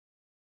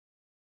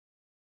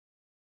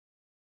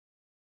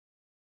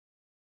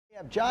We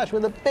have Josh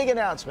with a big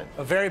announcement.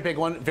 A very big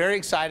one. Very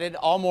excited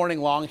all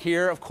morning long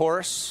here, of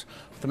course,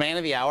 the man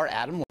of the hour,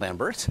 Adam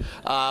Lambert.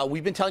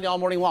 We've been telling you all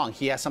morning long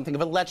he has something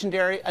of a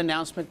legendary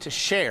announcement to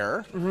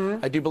share.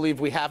 I do believe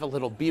we have a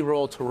little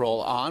B-roll to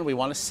roll on. We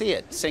want to see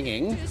it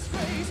singing.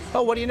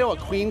 Oh, what do you know? A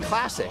Queen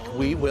classic.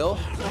 We will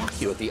rock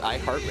you at the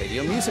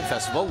iHeartRadio Music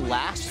Festival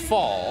last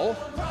fall.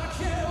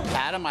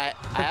 Adam, I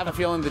have a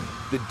feeling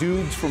the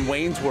dudes from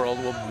Wayne's World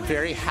will be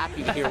very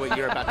happy to hear what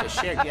you're about to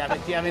share. Do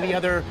you have any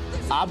other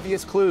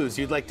obvious clues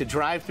you'd like to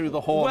drive through the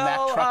whole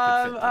Mack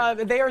truck?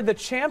 They are the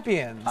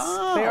champions.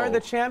 Oh. They are the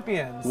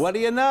champions. What do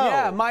you know?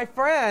 Yeah, my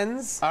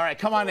friends. All right,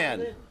 come on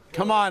in.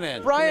 Come on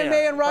in. Brian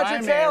May and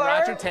Roger Taylor.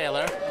 Roger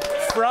Taylor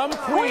from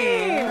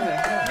Queen.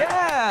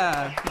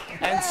 Yeah.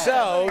 And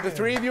so the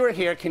three of you are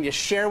here. Can you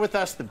share with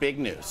us the big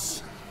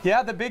news?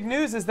 Yeah, the big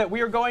news is that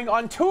we are going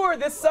on tour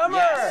this summer.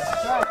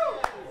 Yes.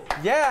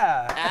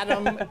 Yeah.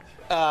 Adam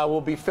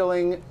will be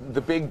filling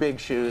the big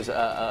shoes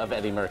of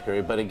Eddie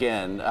Mercury, but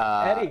again,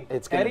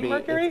 it's going to be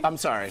Mercury? I'm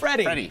sorry,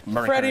 Freddie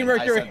Mercury. Freddie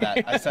Mercury.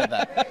 I said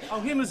that. Oh,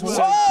 him as well.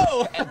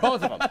 Whoa! And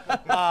both of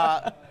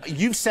them.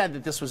 You've said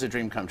that this was a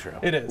dream come true.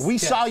 It is. We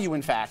yes. saw you,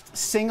 in fact,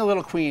 sing a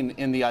little Queen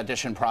in the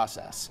audition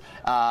process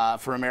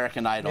for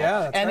American Idol. Yeah,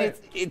 that's and right.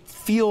 it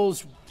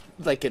feels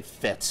like it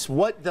fits.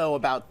 What though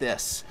about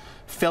this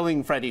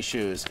filling Freddie's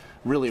shoes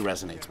really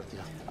resonates with you?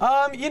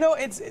 You know,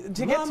 it's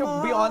to get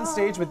to be on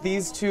stage with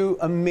these two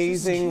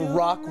amazing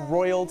rock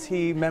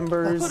royalty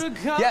members.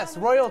 Yes,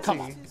 royalty.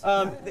 Come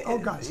on.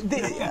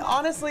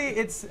 Honestly,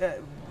 it's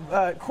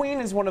Queen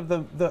is one of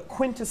the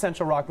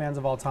quintessential rock bands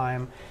of all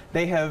time.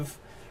 They have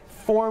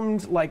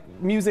formed like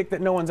music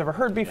that no one's ever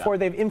heard before. Yeah.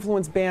 They've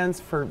influenced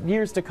bands for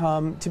years to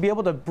come. To be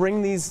able to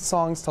bring these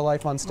songs to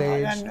life on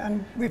stage. Right,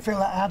 and we feel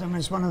that Adam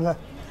is one of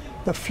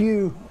the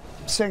few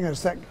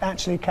singers that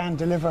actually can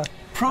deliver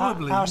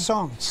our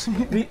songs.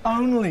 The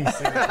only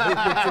singer who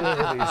can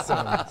deliver these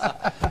songs.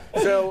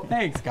 So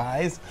thanks,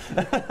 guys.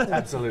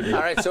 Absolutely. All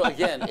right, so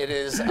again, it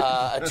is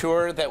a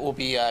tour that will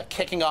be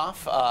kicking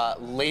off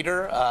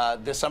later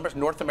this summer,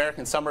 North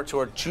American Summer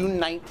Tour, June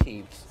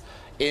 19th.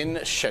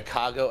 In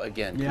Chicago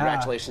again. Yeah.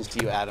 Congratulations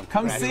to you, Adam.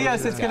 Come see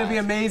us. It's going to be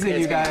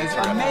amazing, you guys.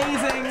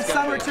 Amazing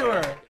summer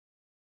tour.